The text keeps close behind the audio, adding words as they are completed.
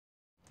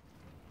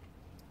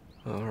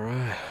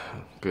Alright,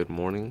 good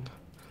morning.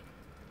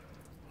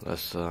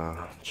 Let's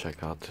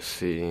check out to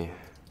see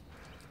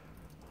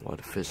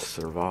what fish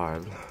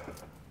survived.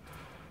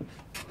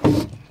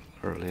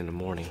 Early in the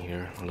morning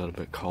here, a little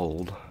bit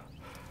cold.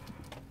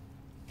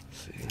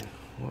 Let's see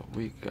what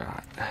we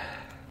got.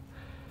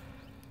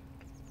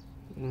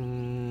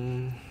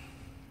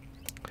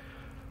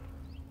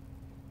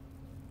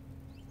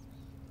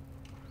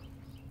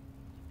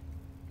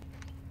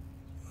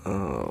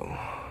 Oh.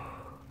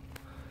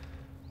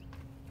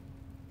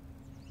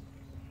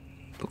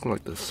 Look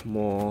like the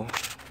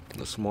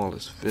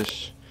smallest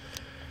fish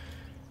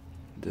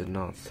did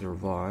not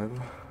survive.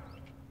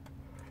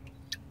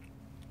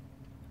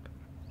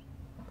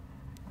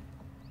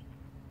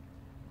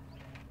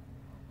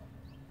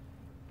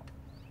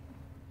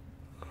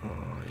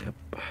 Oh, yep.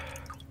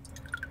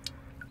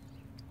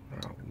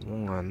 Got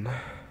one.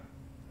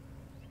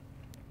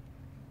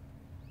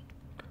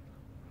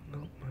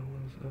 Nope, that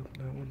one's up,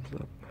 that one's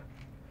up.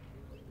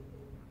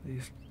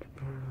 These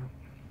are up.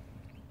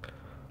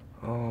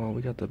 Oh,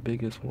 we got the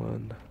biggest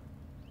one.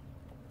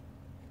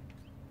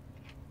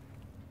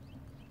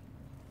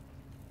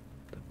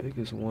 The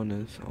biggest one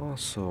is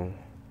also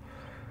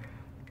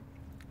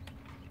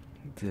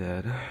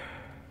dead.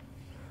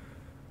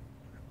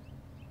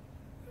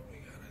 We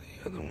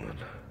got the other one.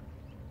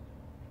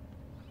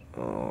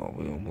 Oh,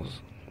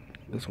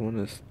 this one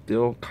is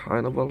still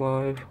kind of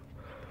alive.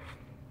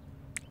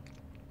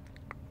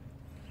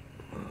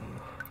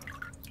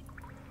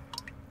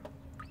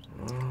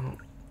 Oh,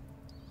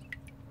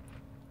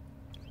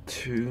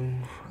 2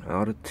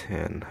 out of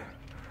 10.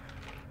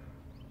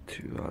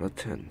 2 out of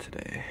 10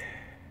 today.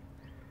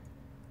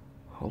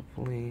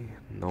 Hopefully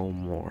no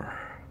more.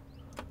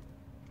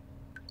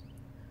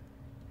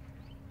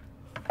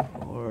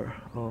 Or,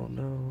 oh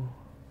no.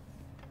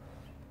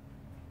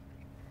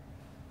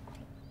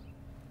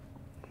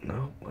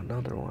 No,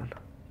 another one.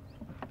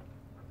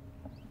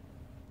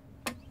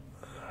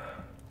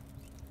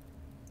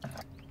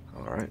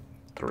 Alright,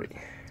 3.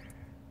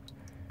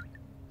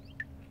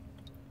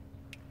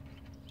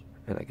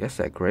 And I guess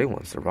that gray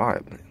one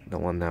survived. The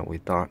one that we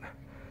thought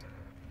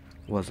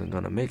wasn't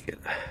gonna make it.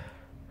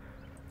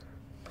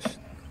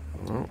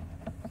 Well,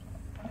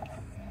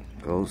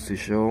 goes to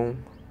show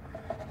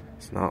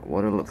it's not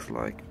what it looks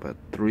like, but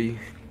 3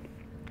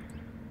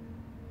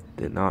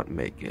 did not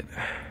make it.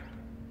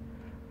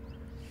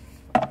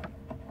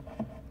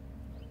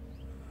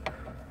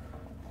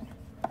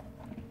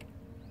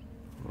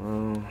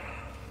 Well,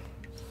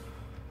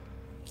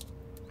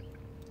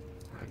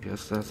 I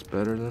guess that's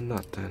better than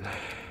nothing.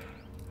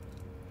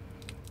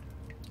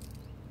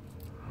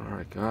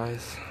 Alright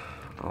guys,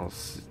 I'll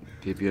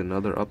give you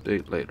another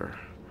update later.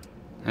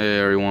 Hey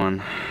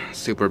everyone,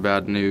 super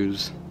bad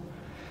news.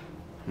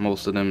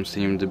 Most of them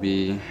seem to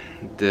be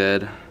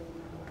dead.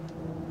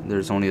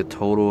 There's only a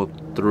total of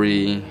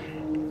 3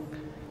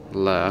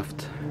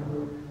 left.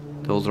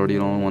 Those are the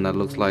only one that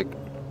looks like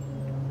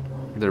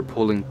they're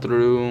pulling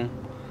through.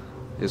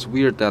 It's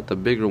weird that the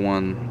bigger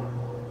one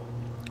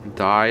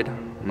died.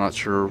 I'm not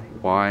sure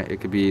why. It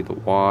could be the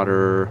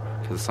water,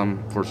 because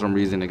for some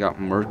reason it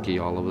got murky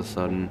all of a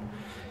sudden,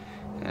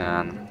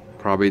 and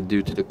probably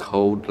due to the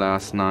cold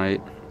last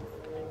night.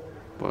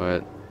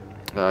 But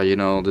you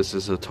know, this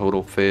is a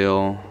total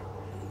fail.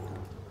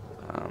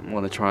 I'm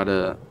gonna try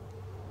to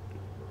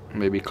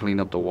maybe clean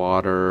up the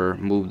water,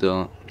 move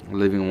the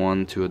living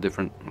one to a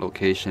different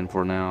location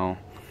for now,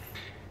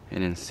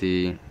 and then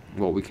see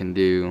what we can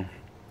do.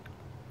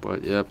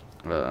 But yep,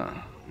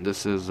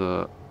 this is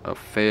a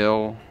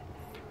fail.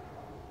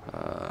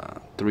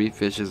 3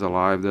 fishes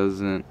alive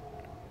doesn't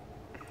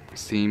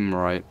seem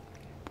right,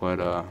 but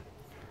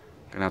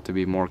gonna have to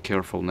be more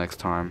careful next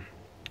time.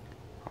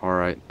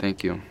 Alright,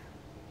 thank you.